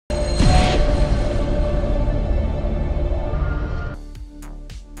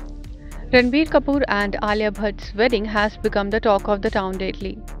Ranbir Kapoor and Alia Bhatt's wedding has become the talk of the town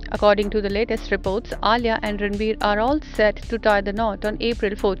lately. According to the latest reports, Alia and Ranbir are all set to tie the knot on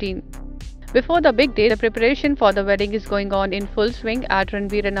April 14. Before the big day, the preparation for the wedding is going on in full swing at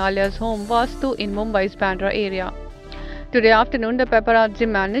Ranbir and Alia's home Vastu in Mumbai's Bandra area. Today afternoon, the paparazzi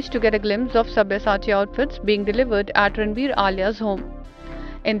managed to get a glimpse of Sabyasachi outfits being delivered at Ranbir Alia's home.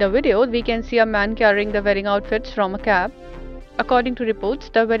 In the video, we can see a man carrying the wedding outfits from a cab. According to reports,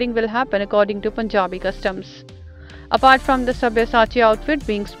 the wedding will happen according to Punjabi customs. Apart from the Sabyasachi outfit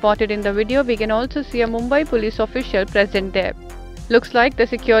being spotted in the video, we can also see a Mumbai police official present there. Looks like the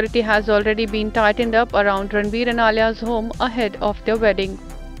security has already been tightened up around Ranbir and Alia's home ahead of their wedding.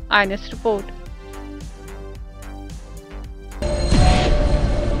 INS report.